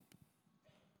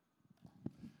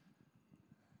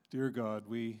Dear God,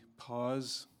 we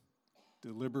pause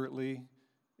deliberately,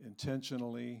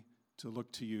 intentionally to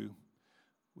look to you.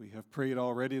 We have prayed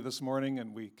already this morning,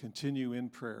 and we continue in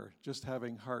prayer, just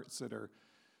having hearts that are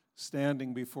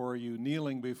standing before you,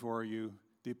 kneeling before you,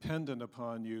 dependent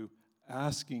upon you,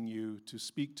 asking you to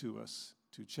speak to us,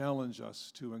 to challenge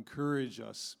us, to encourage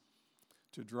us,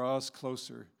 to draw us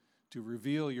closer, to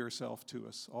reveal yourself to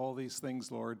us. All these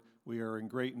things, Lord, we are in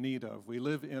great need of. We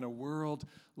live in a world,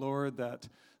 Lord, that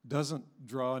doesn't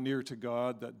draw near to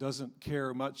God, that doesn't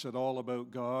care much at all about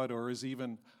God, or is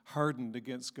even hardened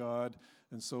against God.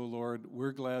 And so, Lord,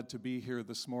 we're glad to be here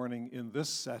this morning in this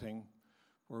setting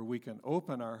where we can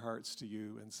open our hearts to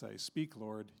you and say, "Speak,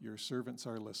 Lord, your servants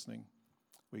are listening."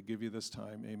 We give you this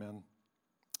time. Amen.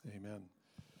 Amen.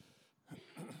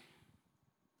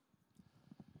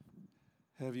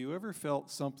 Have you ever felt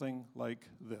something like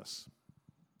this?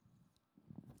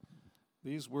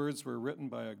 These words were written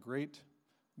by a great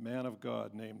man of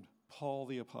God named Paul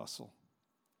the Apostle.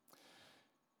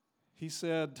 He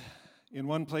said in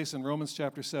one place in Romans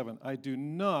chapter 7, "I do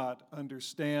not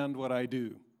understand what I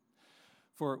do.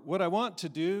 For what I want to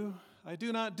do, I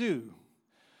do not do.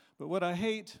 But what I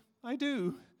hate, I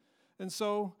do. And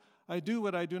so I do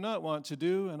what I do not want to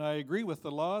do, and I agree with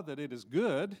the law that it is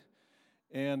good.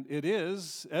 And it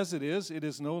is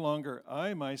no longer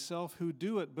I myself who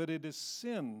do it, but it is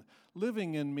sin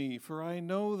living in me. For I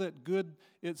know that good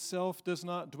itself does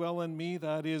not dwell in me,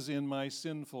 that is, in my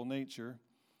sinful nature.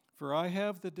 For I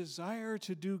have the desire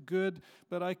to do good,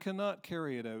 but I cannot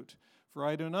carry it out. For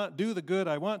I do not do the good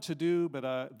I want to do,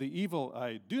 but the evil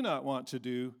I do not want to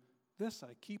do, this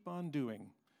I keep on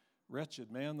doing.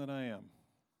 Wretched man that I am."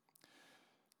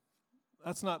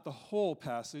 That's not the whole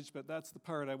passage, but that's the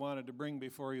part I wanted to bring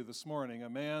before you this morning. A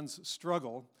man's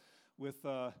struggle with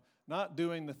not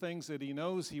doing the things that he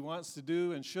knows he wants to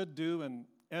do and should do, and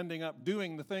ending up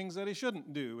doing the things that he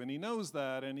shouldn't do. And he knows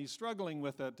that, and he's struggling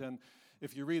with it. And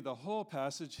if you read the whole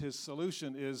passage, his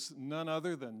solution is none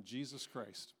other than Jesus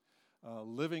Christ,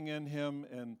 living in him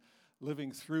and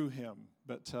living through him.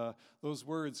 But those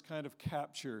words kind of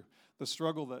capture the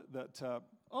struggle that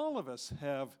all of us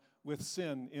have with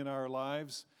sin in our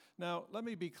lives. Now, let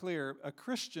me be clear. A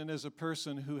Christian is a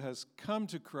person who has come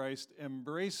to Christ,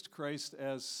 embraced Christ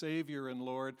as Savior and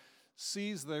Lord,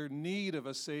 sees their need of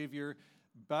a Savior,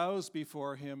 bows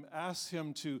before him, asks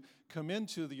him to come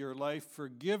into your life,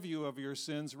 forgive you of your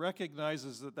sins,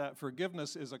 recognizes that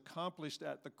forgiveness is accomplished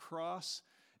at the cross,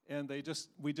 and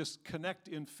we just connect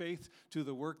in faith to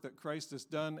the work that Christ has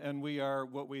done, and we are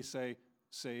what we say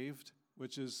saved,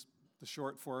 which is the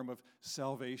short form of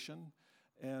salvation,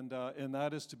 and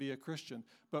that is to be a Christian.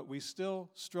 But we still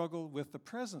struggle with the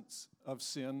presence of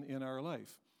sin in our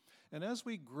life. And as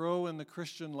we grow in the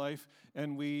Christian life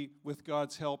and we, with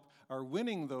God's help, are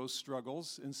winning those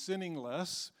struggles and sinning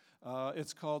less,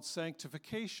 it's called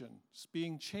sanctification. It's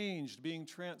being changed, being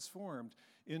transformed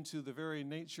into the very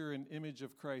nature and image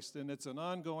of Christ. And it's an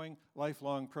ongoing,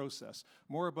 lifelong process.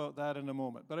 More about that in a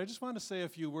moment. But I just want to say a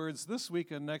few words this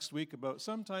week and next week about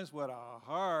sometimes what a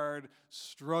hard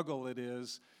struggle it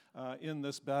is in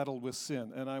this battle with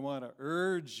sin. And I want to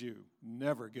urge you,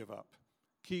 never give up.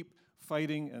 Keep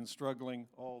fighting and struggling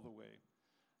all the way.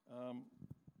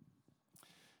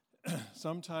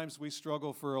 Sometimes we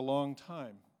struggle for a long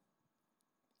time.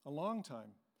 A long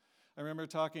time. I remember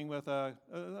talking with,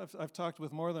 I've talked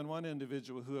with more than one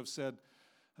individual who have said,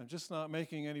 "I'm just not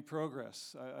making any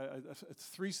progress. It's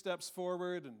 3 steps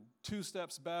forward and 2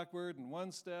 steps backward and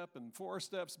 1 step and 4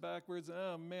 steps backwards.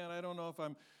 Oh man, I don't know if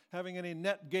I'm having any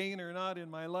net gain or not in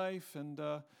my life."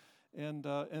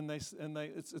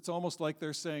 It's almost like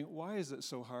they're saying, "Why is it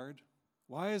so hard?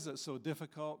 Why is it so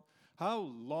difficult? How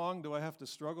long do I have to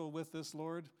struggle with this,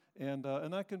 Lord?" And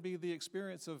that can be the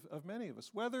experience of many of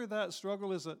us. Whether that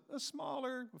struggle is a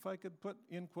smaller, if I could put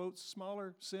in quotes,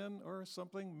 smaller sin, or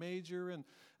something major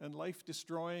and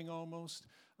life-destroying almost,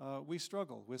 we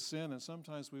struggle with sin, and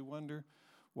sometimes we wonder,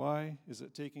 why is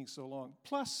it taking so long?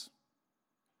 Plus,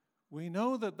 we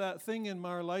know that thing in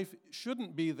our life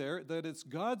shouldn't be there, that it's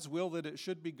God's will that it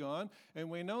should be gone. And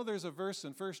we know there's a verse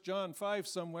in 1 John 5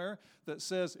 somewhere that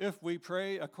says, if we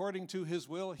pray according to his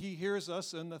will, he hears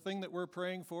us, and the thing that we're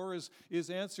praying for is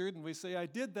answered. And we say, "I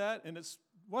did that," and it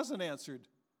wasn't answered.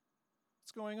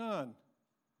 What's going on?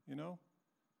 You know?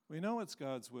 We know it's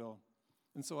God's will.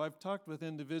 And so I've talked with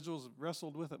individuals,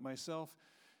 wrestled with it myself,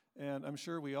 and I'm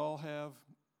sure we all have.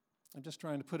 I'm just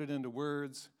trying to put it into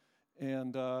words.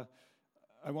 And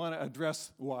I want to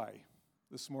address why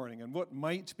this morning and what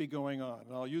might be going on.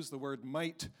 And I'll use the word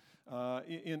might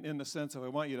in the sense of I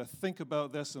want you to think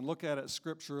about this and look at it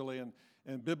scripturally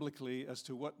and biblically as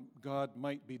to what God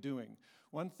might be doing.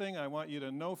 One thing I want you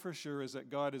to know for sure is that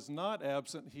God is not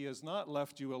absent, He has not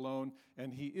left you alone,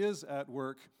 and He is at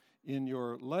work in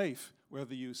your life,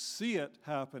 whether you see it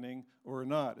happening or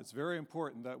not. It's very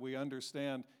important that we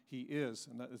understand He is,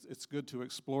 and it's good to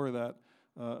explore that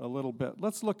a little bit.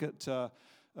 Let's look at 2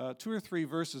 or 3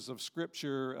 verses of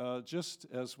Scripture just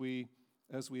as we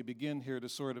begin here to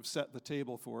sort of set the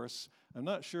table for us. I'm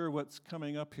not sure what's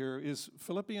coming up here. Is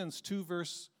Philippians 2,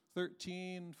 verse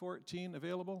 13, 14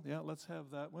 available? Yeah, let's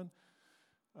have that one.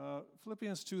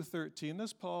 Philippians 2:13. This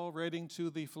is Paul writing to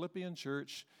the Philippian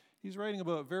church. He's writing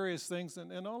about various things,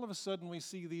 and all of a sudden we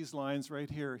see these lines right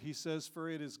here. He says, "For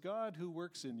it is God who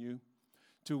works in you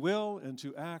to will and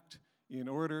to act in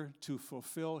order to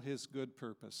fulfill His good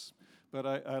purpose." But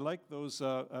I like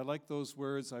those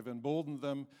words. I've emboldened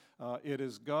them. It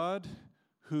is God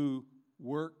who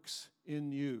works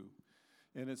in you.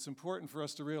 And it's important for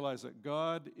us to realize that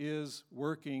God is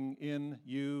working in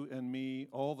you and me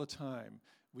all the time.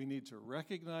 We need to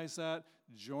recognize that,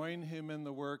 join Him in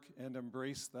the work, and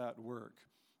embrace that work.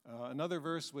 Another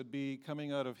verse would be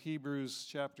coming out of Hebrews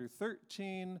chapter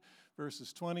 13,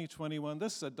 verses 20, 21.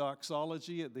 This is a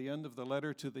doxology at the end of the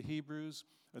letter to the Hebrews.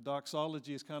 A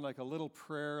doxology is kind of like a little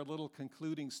prayer, a little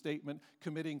concluding statement,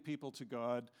 committing people to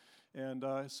God. And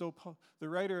so the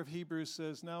writer of Hebrews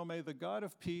says, "Now may the God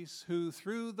of peace, who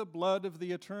through the blood of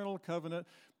the eternal covenant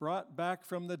brought back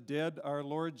from the dead our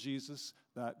Lord Jesus,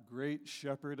 that great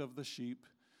shepherd of the sheep,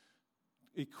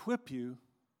 equip you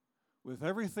with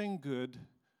everything good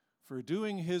for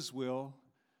doing His will,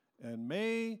 and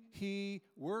may He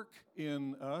work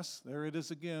in us," there it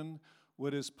is again,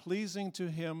 "what is pleasing to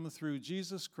Him through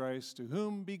Jesus Christ, to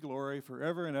whom be glory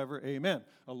forever and ever. Amen."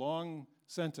 A long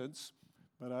sentence,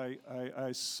 but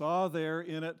I saw there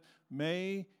in it,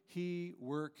 may He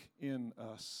work in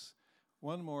us.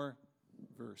 One more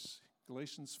verse,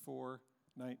 Galatians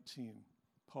 4:19.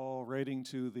 Paul writing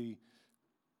to the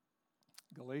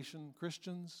Galatian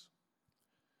Christians.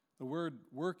 The word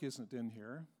work isn't in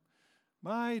here.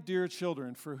 "My dear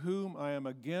children, for whom I am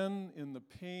again in the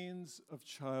pains of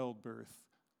childbirth,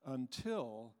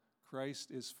 until Christ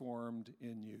is formed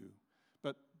in you."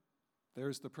 But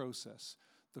there's the process.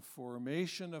 The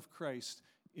formation of Christ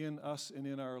in us and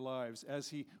in our lives as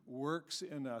He works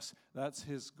in us. That's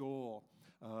His goal.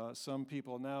 Some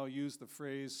people now use the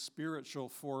phrase spiritual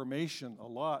formation a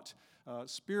lot.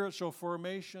 Spiritual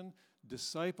formation,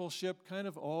 discipleship, kind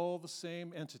of all the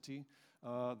same entity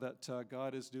that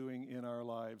God is doing in our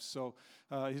lives. So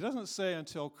He doesn't say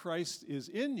until Christ is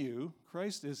in you,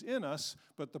 Christ is in us,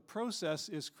 but the process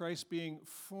is Christ being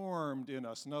formed in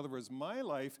us. In other words, my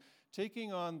life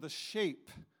taking on the shape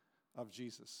of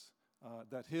Jesus,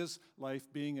 that His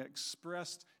life being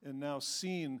expressed and now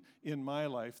seen in my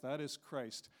life, that is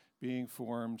Christ being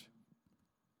formed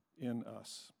in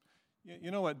us.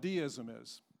 You know what deism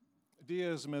is?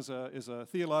 Deism is a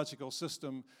theological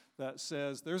system that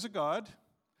says there's a God,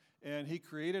 and He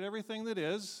created everything that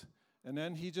is, and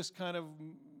then He just kind of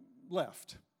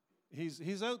left.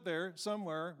 He's out there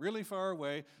somewhere, really far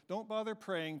away. Don't bother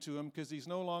praying to Him because He's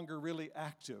no longer really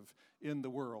active in the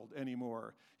world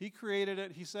anymore. He created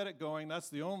it. He set it going. That's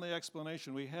the only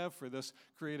explanation we have for this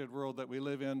created world that we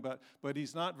live in, but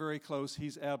He's not very close.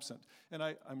 He's absent. And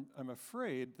I'm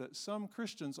afraid that some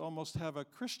Christians almost have a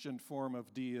Christian form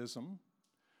of deism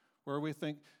where we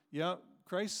think, yeah,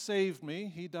 Christ saved me.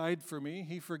 He died for me.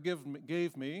 He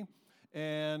gave me,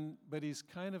 but He's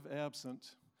kind of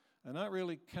absent. I'm not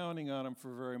really counting on Him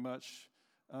for very much.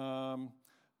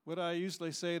 What I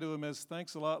usually say to Him is,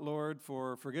 "Thanks a lot, Lord,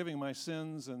 for forgiving my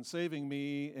sins and saving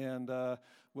me, and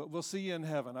we'll see you in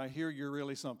heaven. I hear you're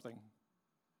really something."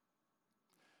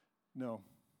 No.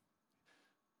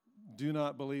 Do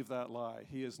not believe that lie.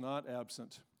 He is not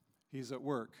absent. He's at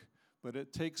work. But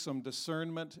it takes some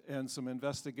discernment and some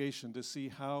investigation to see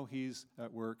how He's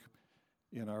at work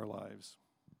in our lives.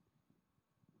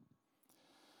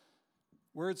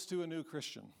 Words to a new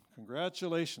Christian.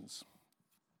 Congratulations.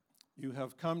 You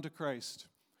have come to Christ.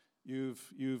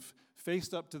 You've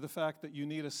faced up to the fact that you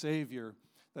need a Savior,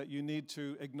 that you need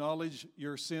to acknowledge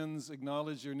your sins,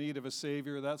 acknowledge your need of a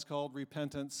Savior. That's called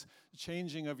repentance,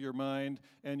 changing of your mind,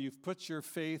 and you've put your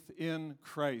faith in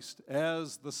Christ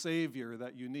as the Savior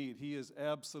that you need. He is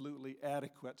absolutely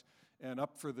adequate and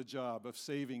up for the job of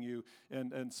saving you.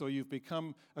 And so you've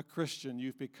become a Christian.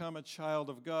 You've become a child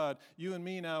of God. You and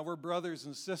me now, we're brothers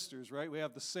and sisters, right? We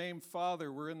have the same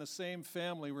Father. We're in the same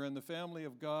family. We're in the family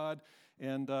of God.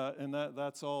 And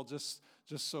that's all just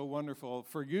so wonderful.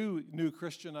 For you, new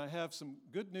Christian, I have some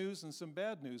good news and some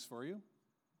bad news for you.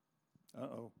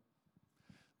 Uh-oh.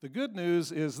 The good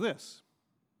news is this.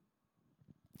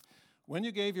 When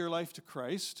you gave your life to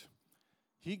Christ,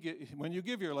 when you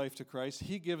give your life to Christ,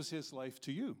 He gives His life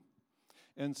to you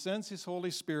and sends His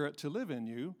Holy Spirit to live in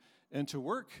you and to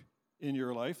work in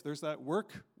your life. There's that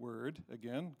work word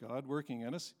again, God working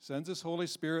in us. Sends His Holy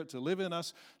Spirit to live in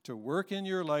us, to work in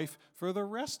your life for the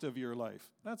rest of your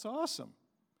life. That's awesome.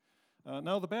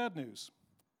 Now the bad news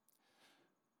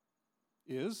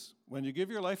is when you give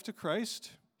your life to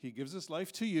Christ, He gives His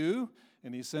life to you,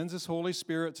 and He sends His Holy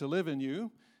Spirit to live in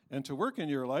you and to work in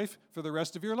your life for the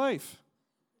rest of your life.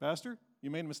 Pastor,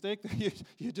 you made a mistake.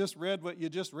 You just read what you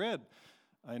just read.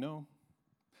 I know.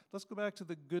 Let's go back to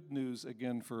the good news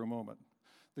again for a moment.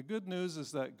 The good news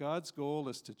is that God's goal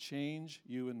is to change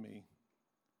you and me,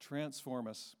 transform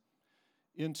us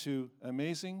into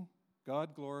amazing,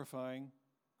 God-glorifying,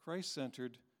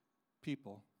 Christ-centered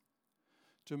people,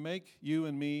 to make you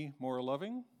and me more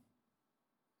loving,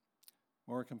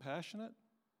 more compassionate,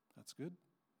 that's good,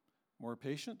 more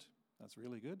patient, that's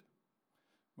really good,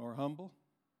 more humble,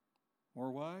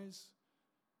 more wise,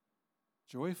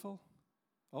 joyful,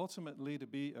 ultimately to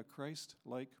be a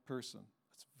Christ-like person.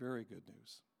 That's very good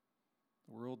news.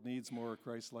 The world needs more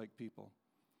Christ-like people.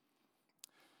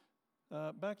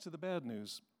 Back to the bad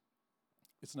news.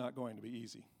 It's not going to be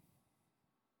easy.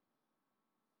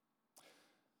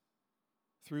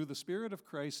 Through the Spirit of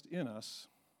Christ in us,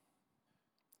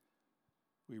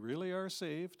 we really are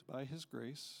saved by His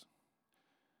grace,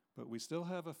 but we still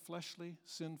have a fleshly,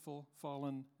 sinful,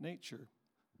 fallen nature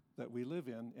that we live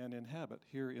in and inhabit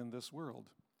here in this world.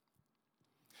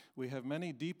 We have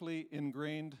many deeply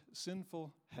ingrained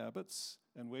sinful habits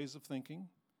and ways of thinking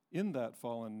in that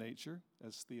fallen nature,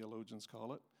 as theologians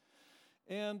call it.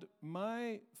 And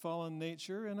my fallen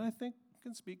nature, and I think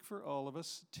can speak for all of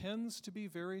us, tends to be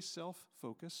very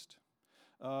self-focused,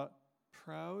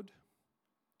 proud,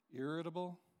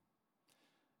 irritable.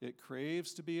 It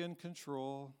craves to be in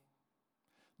control,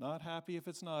 not happy if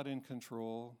it's not in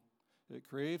control. It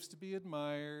craves to be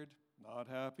admired, not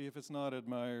happy if it's not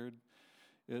admired.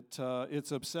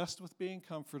 It's obsessed with being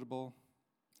comfortable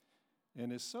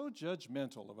and is so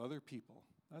judgmental of other people.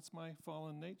 That's my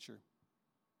fallen nature.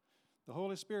 The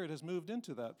Holy Spirit has moved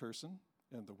into that person,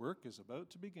 and the work is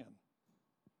about to begin,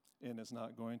 and it's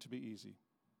not going to be easy.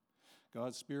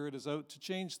 God's Spirit is out to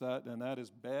change that, and that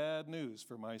is bad news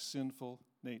for my sinful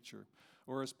nature.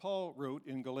 Or as Paul wrote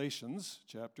in Galatians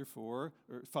chapter 5,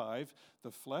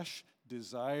 the flesh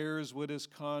desires what is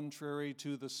contrary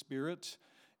to the Spirit,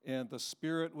 and the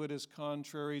Spirit what is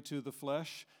contrary to the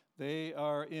flesh. They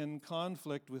are in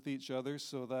conflict with each other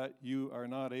so that you are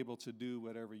not able to do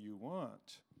whatever you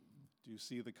want. Do you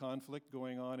see the conflict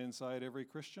going on inside every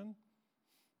Christian?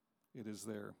 It is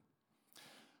there.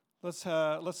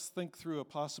 Let's think through a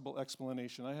possible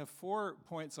explanation. I have 4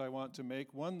 points I want to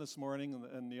make, one this morning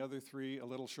and the other 3 a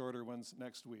little shorter ones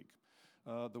next week.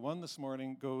 The one this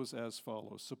morning goes as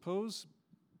follows. Suppose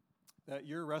that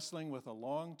you're wrestling with a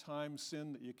long-time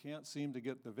sin that you can't seem to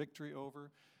get the victory over,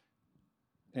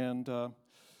 and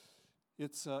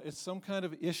it's some kind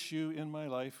of issue in my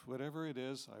life, whatever it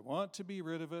is. I want to be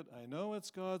rid of it. I know it's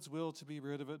God's will to be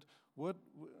rid of it.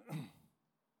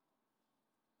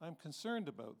 I'm concerned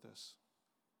about this.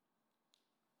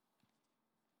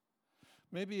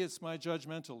 Maybe it's my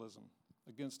judgmentalism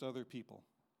against other people.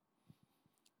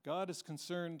 God is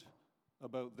concerned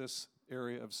about this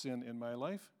area of sin in my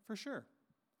life, for sure.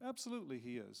 Absolutely,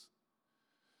 He is.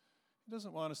 He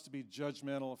doesn't want us to be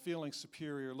judgmental, feeling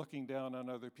superior, looking down on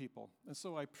other people. And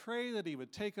so I pray that He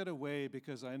would take it away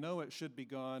because I know it should be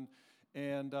gone.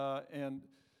 And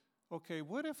okay,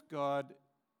 what if God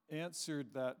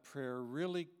answered that prayer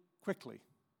really quickly?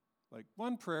 Like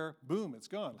one prayer, boom, it's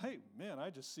gone. Hey, man, I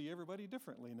just see everybody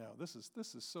differently now. This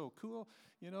is so cool,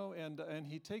 and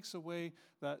He takes away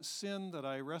that sin that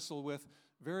I wrestle with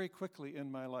very quickly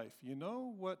in my life. You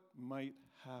know what might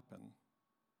happen?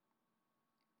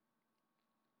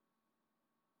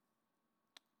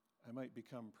 I might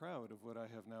become proud of what I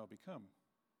have now become.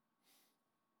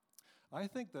 I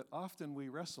think that often we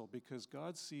wrestle because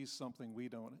God sees something we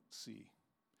don't see.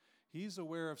 He's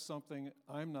aware of something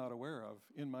I'm not aware of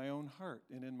in my own heart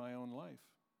and in my own life.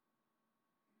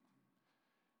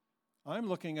 I'm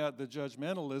looking at the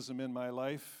judgmentalism in my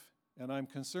life, and I'm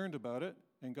concerned about it,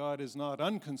 and God is not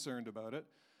unconcerned about it,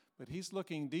 but He's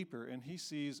looking deeper, and He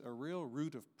sees a real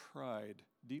root of pride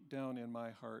deep down in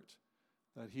my heart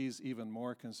that He's even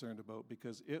more concerned about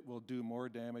because it will do more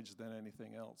damage than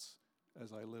anything else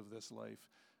as I live this life.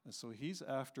 And so He's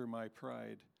after my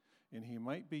pride. And He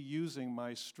might be using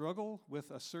my struggle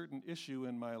with a certain issue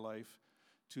in my life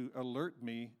to alert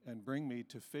me and bring me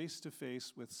to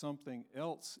face with something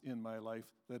else in my life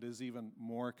that is even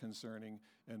more concerning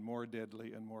and more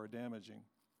deadly and more damaging.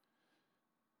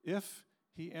 If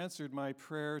he answered my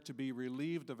prayer to be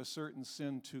relieved of a certain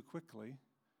sin too quickly,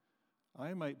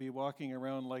 I might be walking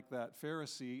around like that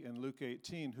Pharisee in Luke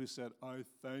 18 who said, I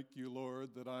thank you, Lord,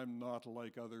 that I'm not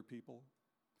like other people.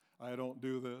 I don't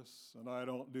do this and I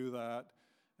don't do that.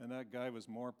 And that guy was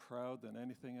more proud than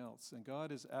anything else. And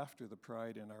God is after the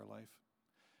pride in our life,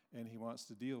 and he wants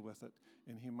to deal with it.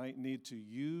 And he might need to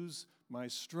use my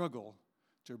struggle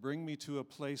to bring me to a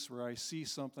place where I see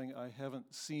something I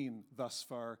haven't seen thus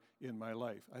far in my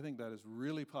life. I think that is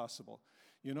really possible.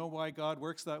 You know why God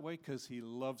works that way? Because he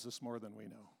loves us more than we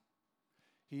know.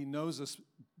 He knows us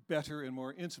better and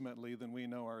more intimately than we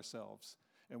know ourselves.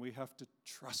 And we have to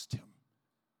trust him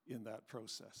in that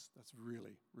process. That's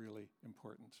really, really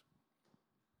important.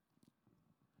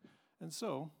 And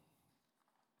so,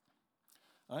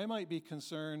 I might be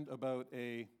concerned about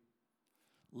a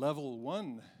level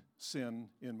 1 sin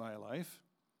in my life,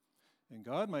 and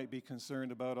God might be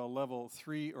concerned about a level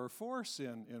 3 or 4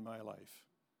 sin in my life.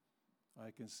 I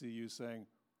can see you saying,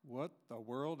 what the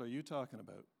world are you talking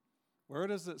about? Where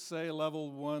does it say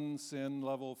level 1 sin,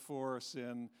 level 4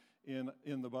 sin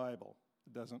in the Bible?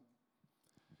 It doesn't.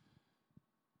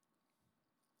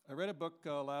 I read a book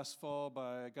last fall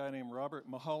by a guy named Robert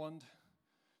Mulholland.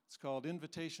 It's called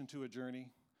Invitation to a Journey.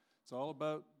 It's all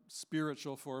about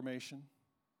spiritual formation.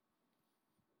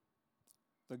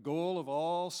 The goal of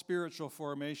all spiritual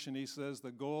formation, he says,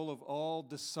 the goal of all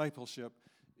discipleship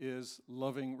is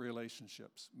loving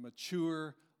relationships,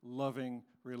 mature, loving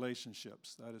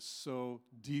relationships. That is so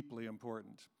deeply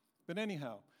important. But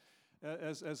anyhow,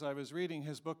 as I was reading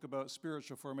his book about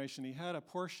spiritual formation, he had a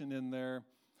portion in there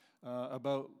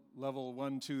about level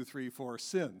 1, 2, 3, 4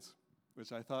 sins,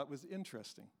 which I thought was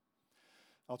interesting.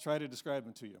 I'll try to describe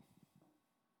them to you.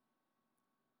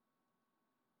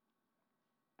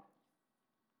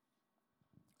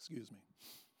 Excuse me.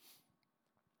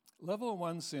 Level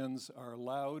 1 sins are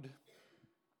loud,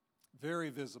 very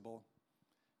visible.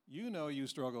 You know you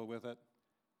struggle with it,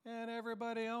 and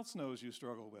everybody else knows you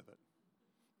struggle with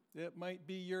it. It might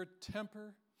be your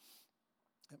temper.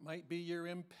 It might be your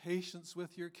impatience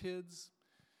with your kids.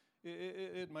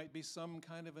 It might be some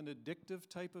kind of an addictive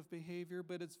type of behavior,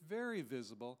 but it's very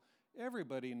visible.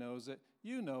 Everybody knows it.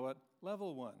 You know it.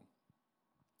 Level 1.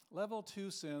 Level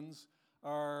 2 sins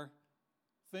are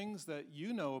things that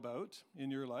you know about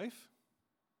in your life.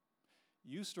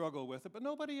 You struggle with it, but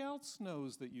nobody else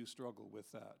knows that you struggle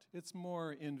with that. It's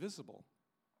more invisible.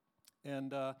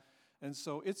 And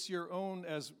so it's your own,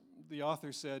 as the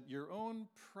author said, your own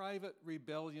private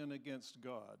rebellion against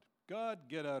God. God,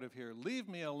 get out of here. Leave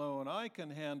me alone. I can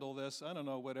handle this. I don't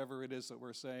know, whatever it is that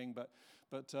we're saying,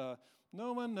 but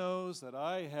no one knows that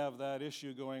I have that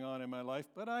issue going on in my life,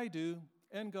 but I do,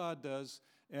 and God does,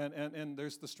 and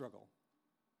there's the struggle.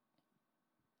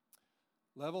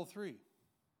 Level 3.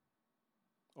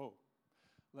 Oh,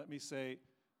 let me say,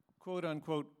 quote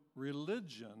unquote,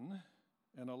 religion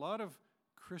and a lot of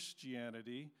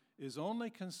Christianity is only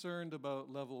concerned about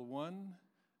level 1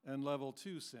 and level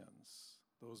 2 sins.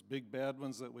 Those big bad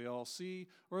ones that we all see,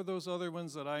 or those other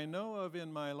ones that I know of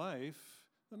in my life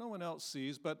that no one else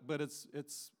sees, but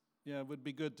it would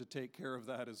be good to take care of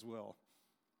that as well.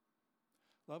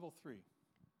 Level 3.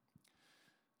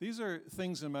 These are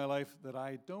things in my life that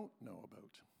I don't know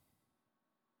about.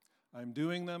 I'm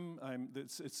doing them.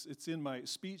 It's in my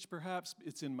speech, perhaps.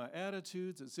 It's in my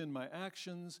attitudes. It's in my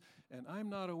actions, and I'm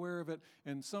not aware of it.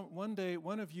 And one day,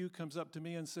 one of you comes up to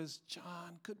me and says,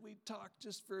 "John, could we talk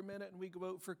just for a minute?" And we go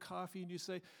out for coffee, and you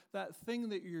say, "That thing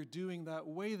that you're doing, that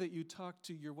way that you talk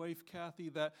to your wife, Kathy,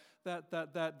 that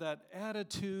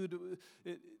attitude,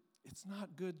 it's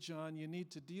not good, John. You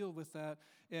need to deal with that."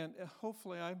 And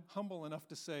hopefully, I'm humble enough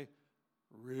to say,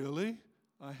 "Really?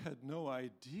 I had no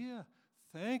idea.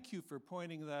 Thank you for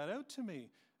pointing that out to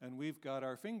me." And we've got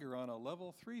our finger on a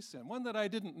level 3 sin, one that I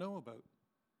didn't know about.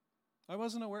 I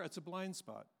wasn't aware. It's a blind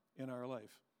spot in our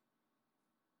life.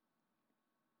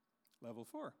 Level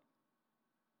 4.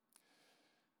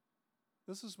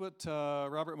 This is what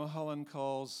Robert Mulholland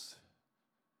calls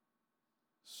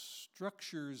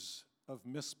structures of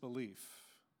misbelief.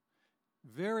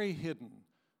 Very hidden,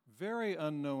 very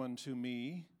unknown to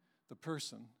me, the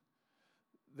person.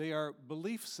 They are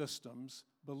belief systems,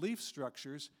 belief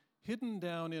structures, hidden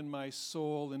down in my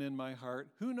soul and in my heart.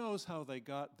 Who knows how they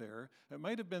got there? It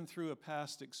might have been through a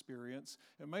past experience.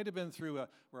 It might have been through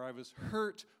where I was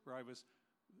hurt, where I was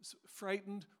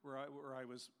frightened,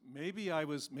 maybe I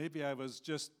was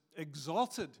just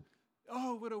exalted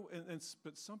oh,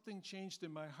 but something changed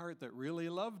in my heart that really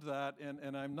loved that,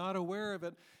 and I'm not aware of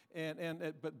it.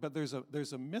 But there's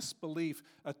a misbelief,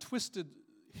 a twisted,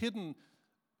 hidden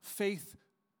faith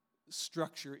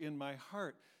structure in my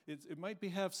heart. It might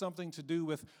have something to do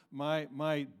with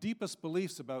my deepest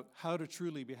beliefs about how to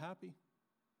truly be happy,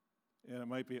 and it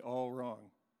might be all wrong,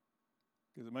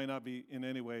 because it might not be in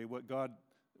any way what God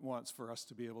wants for us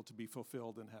to be able to be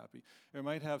fulfilled and happy. It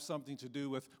might have something to do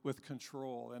with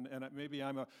control, and maybe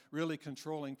I'm a really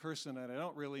controlling person and I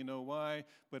don't really know why,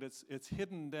 but it's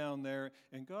hidden down there,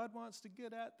 and God wants to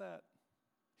get at that.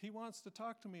 He wants to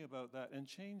talk to me about that and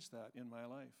change that in my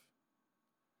life.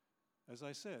 As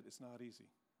I said, it's not easy.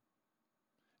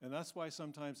 And that's why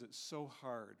sometimes it's so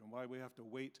hard and why we have to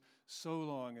wait so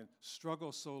long and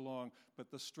struggle so long, but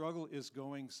the struggle is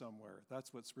going somewhere.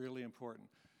 That's what's really important.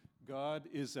 God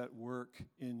is at work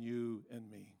in you and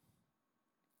me.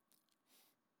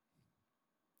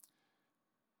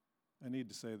 I need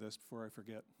to say this before I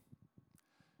forget.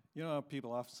 You know how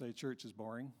people often say church is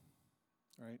boring,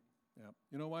 right? Yeah.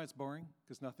 You know why it's boring?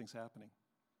 Because nothing's happening.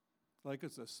 Like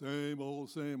it's the same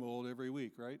old every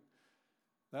week, right?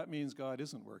 That means God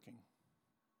isn't working.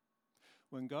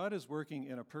 When God is working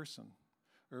in a person,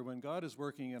 or when God is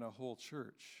working in a whole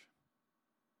church,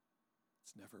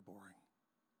 it's never boring.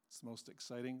 It's the most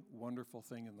exciting, wonderful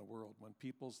thing in the world when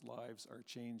people's lives are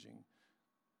changing.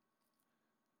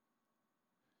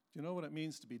 Do you know what it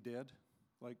means to be dead?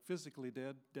 Like physically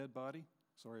dead body?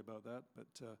 Sorry about that, but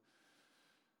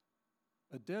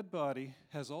a dead body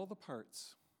has all the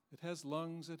parts. It has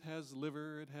lungs, it has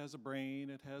liver, it has a brain,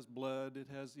 it has blood, it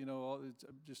has, it's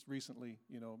just recently,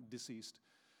 deceased.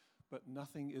 But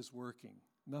nothing is working.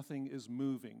 Nothing is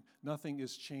moving. Nothing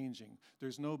is changing.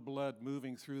 There's no blood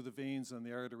moving through the veins and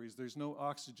the arteries. There's no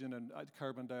oxygen and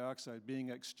carbon dioxide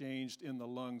being exchanged in the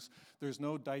lungs. There's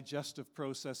no digestive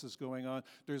processes going on.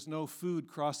 There's no food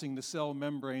crossing the cell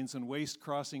membranes and waste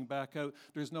crossing back out.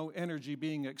 There's no energy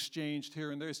being exchanged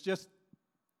here and there. It's just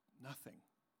nothing.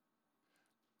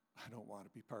 I don't want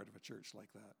to be part of a church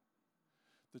like that.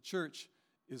 The church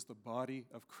is the body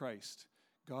of Christ.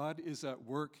 God is at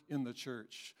work in the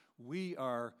church. We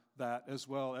are that as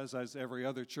well as every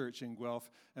other church in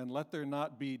Guelph, and let there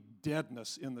not be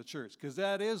deadness in the church, because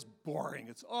that is boring.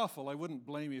 It's awful. I wouldn't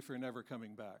blame you for never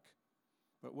coming back.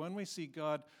 But when we see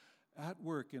God at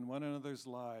work in one another's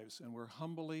lives, and we're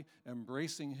humbly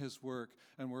embracing his work,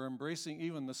 and we're embracing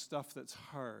even the stuff that's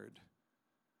hard,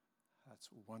 that's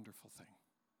a wonderful thing.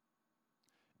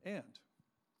 And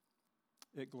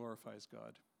it glorifies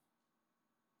God.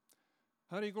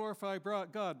 How do you glorify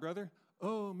God, brother?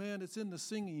 Oh man, it's in the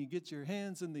singing. You get your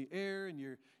hands in the air, and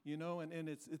and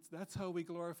it's that's how we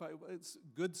glorify. It's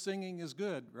good singing is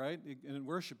good, right? And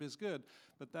worship is good,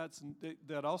 but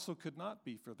that also could not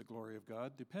be for the glory of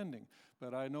God, depending.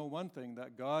 But I know one thing,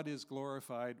 that God is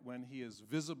glorified when he is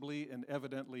visibly and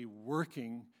evidently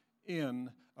working in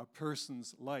a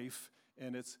person's life,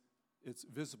 and it's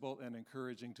visible and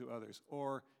encouraging to others,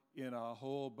 or in a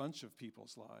whole bunch of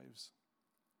people's lives.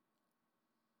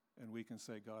 And we can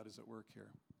say God is at work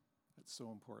here. It's so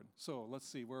important. So let's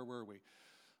see, where were we?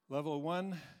 Level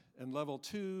 1 and level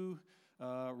 2,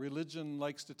 religion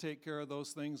likes to take care of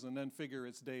those things and then figure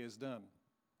its day is done.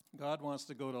 God wants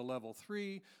to go to level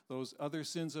 3, those other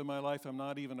sins in my life I'm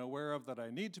not even aware of that I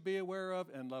need to be aware of,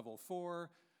 and level 4,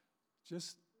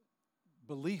 just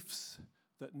beliefs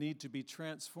that need to be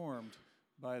transformed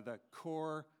by the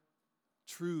core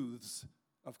truths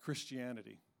of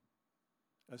Christianity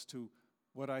as to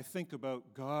what I think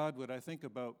about God, what I think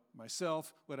about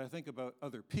myself, what I think about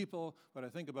other people, what I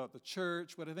think about the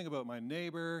church, what I think about my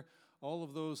neighbor, all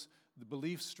of those, the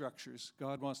belief structures,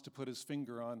 God wants to put his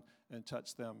finger on and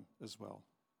touch them as well.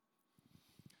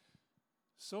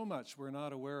 So much we're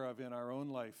not aware of in our own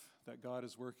life that God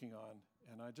is working on,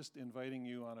 and I'm just inviting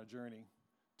you on a journey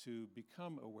to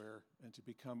become aware and to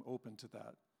become open to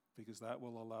that, because that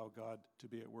will allow God to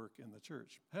be at work in the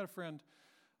church. I had a friend,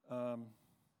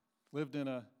 lived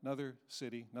in another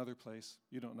city, another place.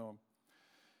 You don't know him.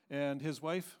 And his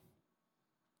wife,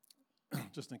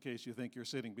 just in case you think you're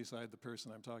sitting beside the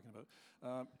person I'm talking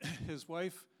about, his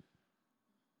wife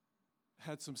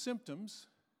had some symptoms.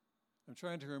 I'm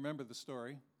trying to remember the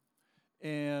story.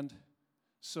 And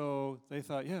so they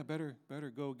thought, yeah, better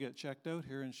go get checked out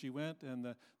here. And she went,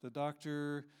 and the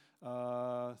doctor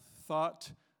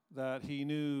thought that he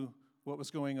knew what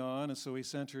was going on, and so he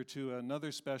sent her to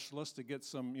another specialist to get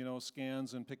some,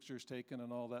 scans and pictures taken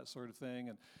and all that sort of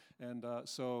thing. And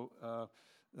so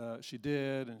she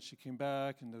did, and she came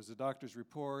back, and there was a doctor's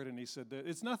report, and he said,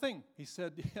 it's nothing. He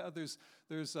said, yeah, there's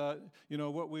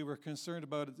what we were concerned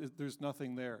about, there's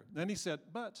nothing there. Then he said,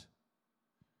 but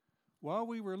While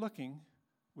we were looking,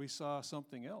 we saw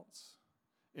something else.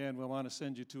 And we want to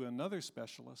send you to another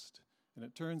specialist. And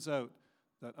it turns out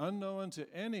that unknown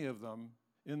to any of them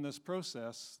in this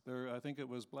process, I think it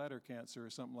was bladder cancer or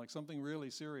something really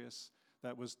serious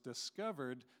that was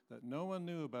discovered that no one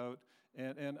knew about.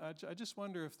 And I just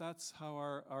wonder if that's how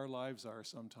our lives are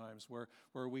sometimes,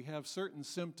 where we have certain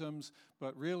symptoms,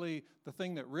 but really the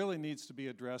thing that really needs to be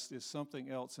addressed is something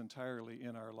else entirely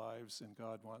in our lives, and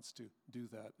God wants to do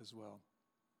that as well.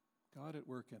 God at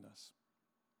work in us.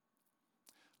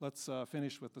 Let's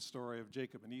finish with the story of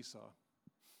Jacob and Esau.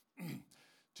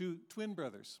 Two twin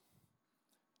brothers,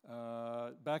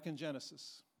 back in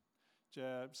Genesis,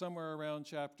 somewhere around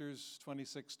chapters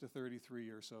 26 to 33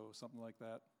 or so, something like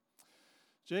that.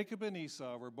 Jacob and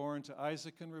Esau were born to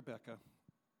Isaac and Rebekah,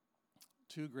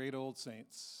 two great old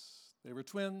saints. They were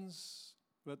twins,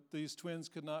 but these twins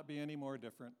could not be any more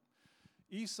different.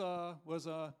 Esau was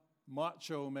a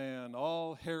macho man,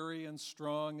 all hairy and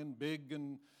strong and big,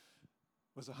 and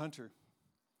was a hunter.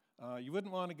 You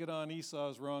wouldn't want to get on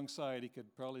Esau's wrong side. He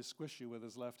could probably squish you with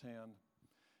his left hand.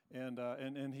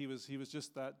 And he was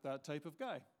just that type of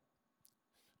guy.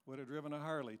 Would have driven a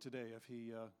Harley today if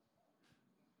he...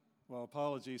 Well,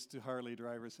 apologies to Harley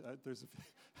drivers. There's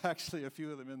actually a few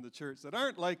of them in the church that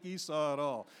aren't like Esau at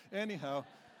all. Anyhow,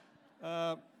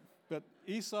 but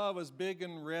Esau was big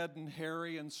and red and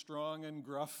hairy and strong and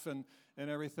gruff and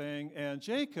everything. And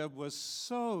Jacob was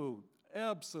so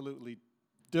absolutely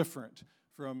different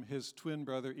from his twin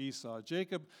brother Esau.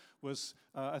 Jacob was,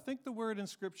 I think the word in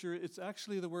Scripture, it's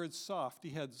actually the word soft.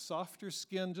 He had softer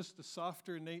skin, just a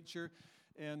softer nature.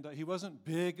 And he wasn't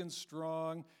big and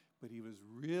strong, but he was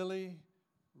really,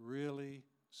 really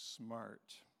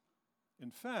smart. In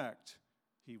fact,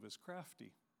 he was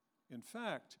crafty. In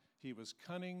fact, he was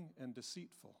cunning and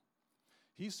deceitful.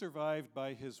 He survived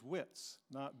by his wits,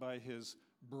 not by his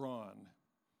brawn.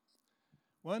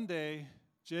 One day,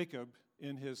 Jacob,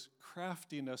 in his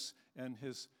craftiness and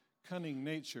his cunning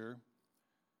nature,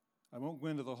 I won't go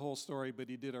into the whole story, but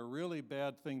he did a really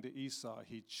bad thing to Esau.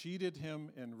 He cheated him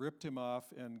and ripped him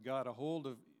off and got a hold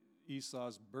of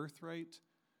Esau's birthright,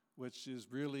 which is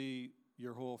really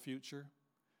your whole future,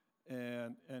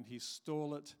 and he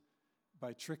stole it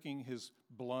by tricking his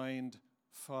blind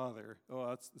father.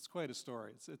 Oh, it's quite a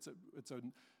story.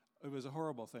 It was a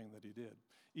horrible thing that he did.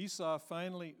 Esau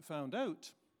finally found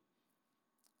out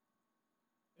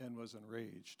and was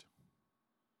enraged.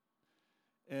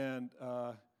 And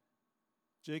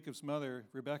Jacob's mother,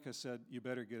 Rebekah, said, "You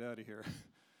better get out of here.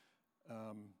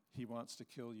 He wants to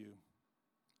kill you."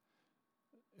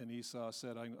 And Esau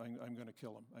said, I'm going to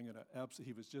kill him.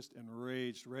 He was just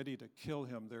enraged, ready to kill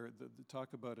him.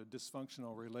 Talk about a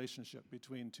dysfunctional relationship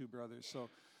between two brothers.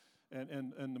 So,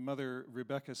 and the mother,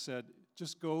 Rebekah, said,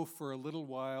 just go for a little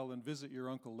while and visit your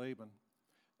uncle Laban.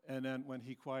 And then when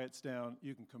he quiets down,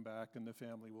 you can come back and the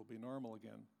family will be normal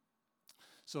again.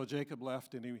 So Jacob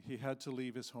left, and he had to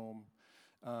leave his home,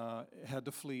 had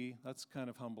to flee. That's kind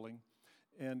of humbling.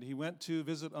 And he went to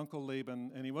visit Uncle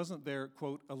Laban, and he wasn't there,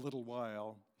 quote, a little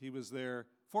while. He was there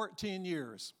 14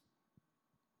 years.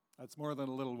 That's more than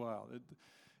a little while.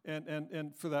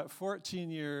 And for that 14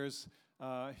 years,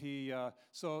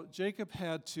 so Jacob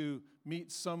had to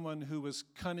meet someone who was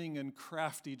cunning and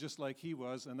crafty just like he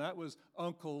was, and that was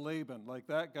Uncle Laban. Like,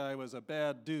 that guy was a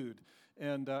bad dude.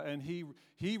 And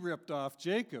he ripped off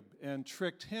Jacob and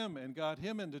tricked him and got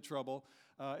him into trouble.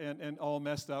 And all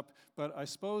messed up. But I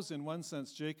suppose in one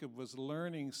sense Jacob was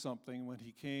learning something when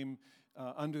he came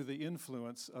under the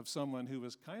influence of someone who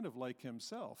was kind of like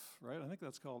himself, right? I think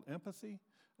that's called empathy,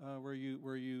 where you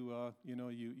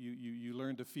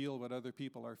learn to feel what other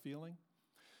people are feeling.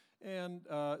 And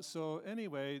so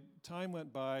anyway, time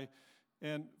went by,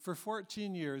 and for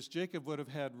 14 years Jacob would have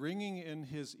had ringing in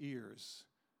his ears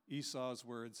Esau's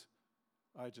words,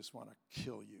 "I just want to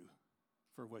kill you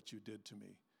for what you did to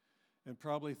me." And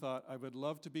probably thought, I would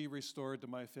love to be restored to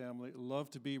my family, love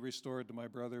to be restored to my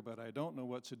brother, but I don't know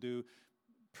what to do.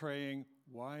 Praying,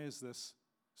 why is this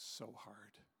so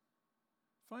hard?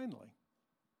 Finally,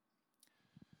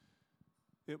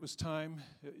 it was time.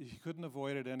 He couldn't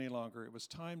avoid it any longer. It was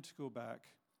time to go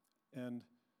back and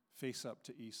face up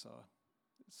to Esau.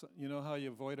 So, you know how you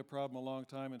avoid a problem a long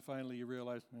time and finally you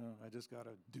realize, no, I just got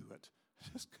to do it.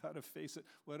 Just got to face it.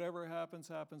 Whatever happens,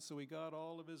 happens. So he got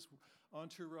all of his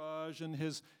entourage and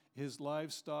his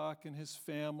livestock and his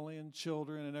family and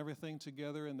children and everything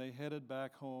together, and they headed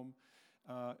back home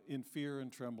in fear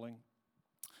and trembling.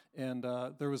 And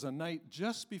there was a night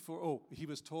just before, he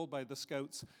was told by the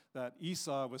scouts that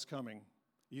Esau was coming.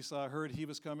 Esau heard he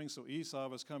was coming, so Esau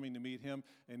was coming to meet him,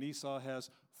 and Esau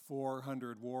has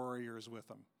 400 warriors with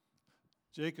him.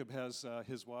 Jacob has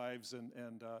his wives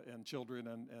and children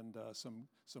and some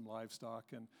livestock,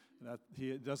 and that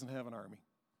he doesn't have an army.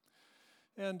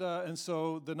 And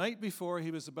so the night before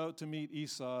he was about to meet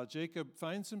Esau, Jacob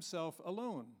finds himself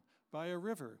alone by a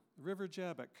river, River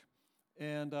Jabbok.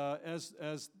 And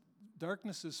as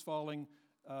darkness is falling,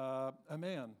 a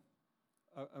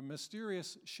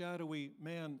mysterious, shadowy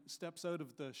man steps out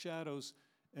of the shadows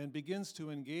and begins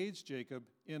to engage Jacob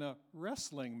in a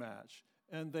wrestling match.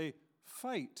 And they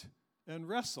fight and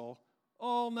wrestle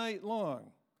all night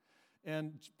long.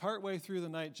 And partway through the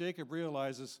night, Jacob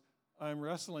realizes, I'm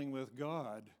wrestling with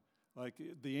God. Like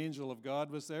the angel of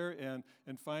God was there. And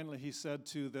finally he said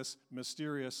to this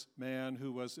mysterious man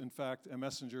who was in fact a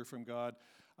messenger from God,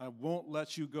 I won't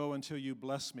let you go until you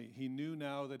bless me. He knew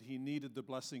now that he needed the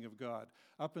blessing of God.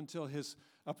 Up until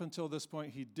this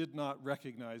point, he did not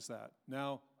recognize that.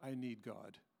 Now I need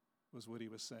God, was what he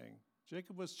was saying.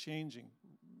 Jacob was changing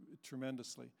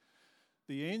tremendously.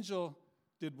 The angel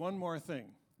did one more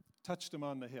thing, touched him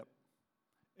on the hip.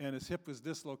 And his hip was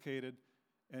dislocated,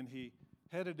 and he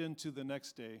headed into the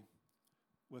next day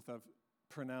with a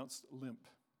pronounced limp.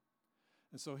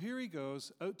 And so here he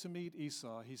goes out to meet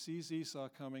Esau. He sees Esau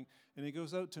coming, and he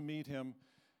goes out to meet him.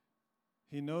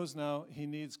 He knows now he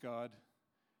needs God.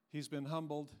 He's been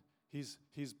humbled. He's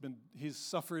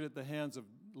suffered at the hands of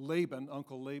Laban,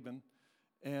 Uncle Laban,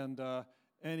 and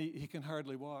he can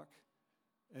hardly walk.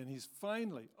 And he's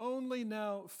only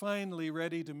now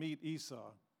ready to meet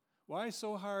Esau. Why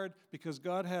so hard? Because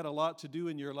God had a lot to do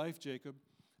in your life, Jacob.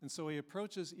 And so he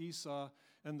approaches Esau,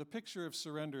 and the picture of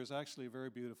surrender is actually a very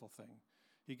beautiful thing.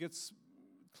 He gets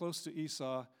close to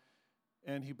Esau,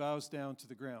 and he bows down to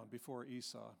the ground before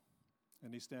Esau.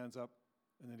 And he stands up,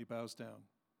 and then he bows down.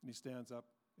 And he stands up,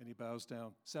 and he bows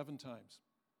down 7 times.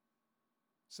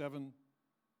 7,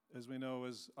 as we know,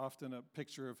 is often a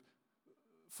picture of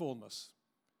fullness.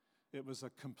 It was a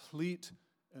complete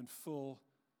and full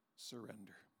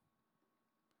surrender.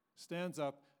 Stands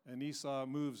up, and Esau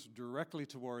moves directly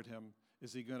toward him.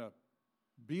 Is he going to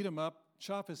beat him up,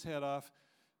 chop his head off?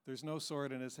 There's no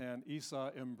sword in his hand. Esau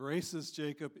embraces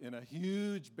Jacob in a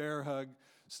huge bear hug,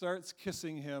 starts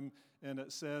kissing him, and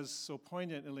it says so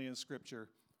poignantly in Scripture,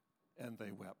 and they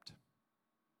wept.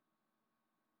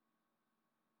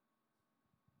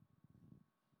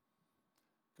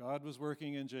 God was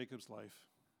working in Jacob's life.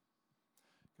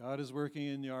 God is working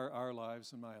in our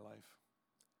lives and my life.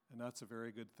 And that's a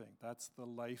very good thing. That's the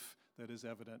life that is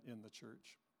evident in the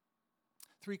church.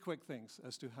 3 quick things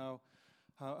as to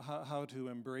how to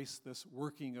embrace this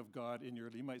working of God in your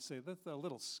life. You might say, that's a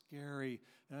little scary,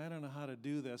 and I don't know how to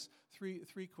do this.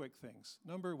 Three quick things.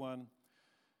 Number 1,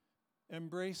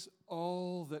 embrace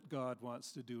all that God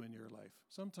wants to do in your life.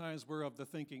 Sometimes we're of the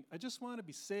thinking, I just want to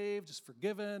be saved, just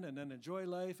forgiven, and then enjoy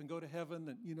life and go to heaven.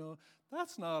 And,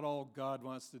 that's not all God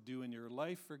wants to do in your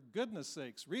life. For goodness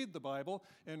sakes, read the Bible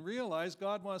and realize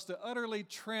God wants to utterly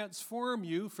transform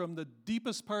you from the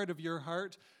deepest part of your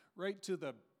heart right to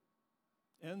the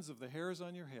ends of the hairs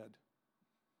on your head.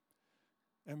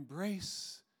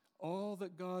 Embrace all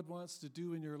that God wants to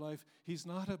do in your life. He's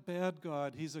not a bad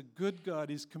God. He's a good God.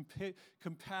 He's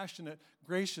compassionate,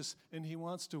 gracious, and he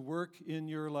wants to work in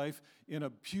your life in a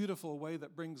beautiful way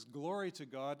that brings glory to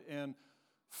God and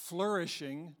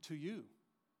flourishing to you.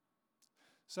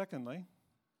 Secondly,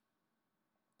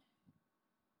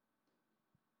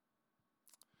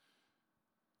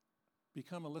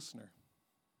 become a listener.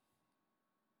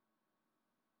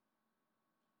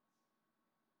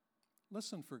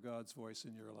 Listen for God's voice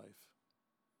in your life.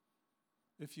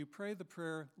 If you pray the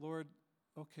prayer, Lord,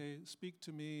 okay, speak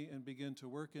to me and begin to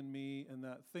work in me, and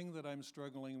that thing that I'm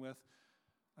struggling with,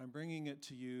 I'm bringing it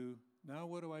to you. Now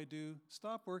what do?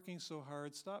 Stop working so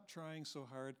hard, stop trying so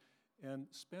hard, and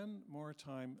spend more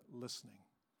time listening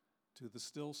to the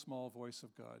still small voice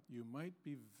of God. You might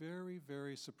be very,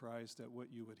 very surprised at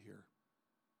what you would hear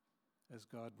as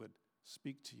God would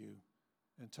speak to you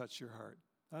and touch your heart.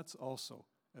 That's also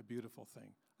a beautiful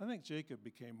thing. I think Jacob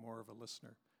became more of a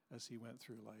listener as he went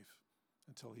through life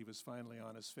until he was finally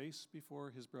on his face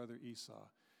before his brother Esau,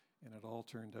 and it all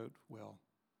turned out well.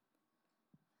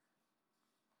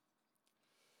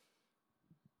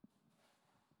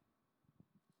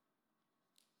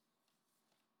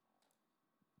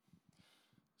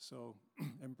 So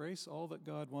embrace all that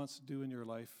God wants to do in your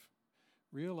life.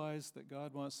 Realize that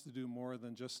God wants to do more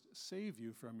than just save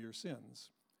you from your sins.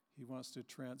 He wants to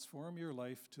transform your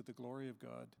life to the glory of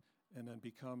God and then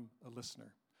become a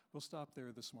listener. We'll stop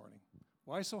there this morning.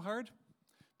 Why so hard?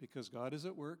 Because God is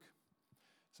at work.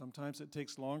 Sometimes it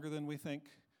takes longer than we think,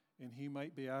 and he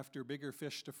might be after bigger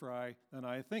fish to fry than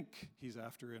I think he's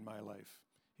after in my life.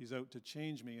 He's out to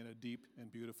change me in a deep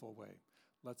and beautiful way.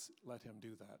 Let's let him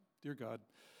do that. Dear God,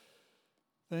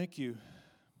 thank you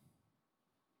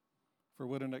for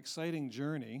what an exciting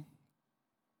journey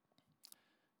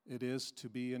it is to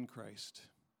be in Christ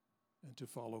and to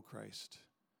follow Christ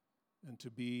and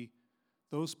to be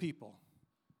those people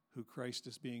who Christ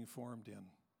is being formed in.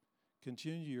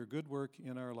 Continue your good work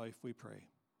in our life, we pray.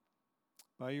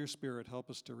 By your Spirit, help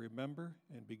us to remember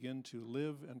and begin to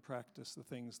live and practice the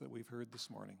things that we've heard this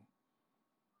morning.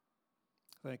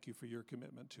 Thank you for your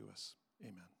commitment to us.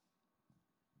 Amen.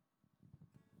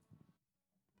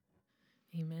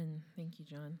 Amen. Thank you,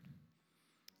 John.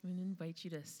 I'm going to invite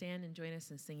you to stand and join us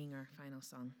in singing our final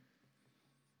song.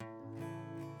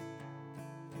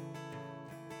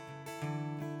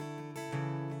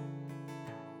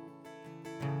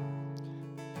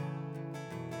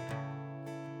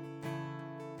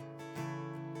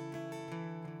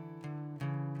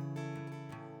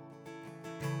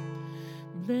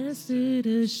 Blessed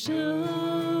assurance,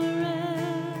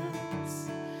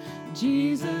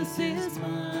 Jesus is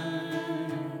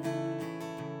mine.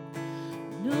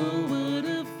 No word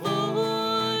of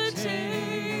foretaste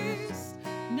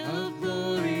of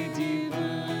glory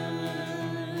divine,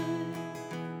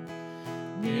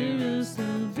 near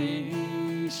salvation,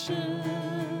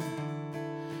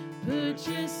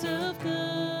 purchase of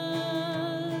God,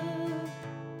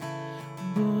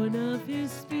 born of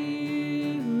His Spirit.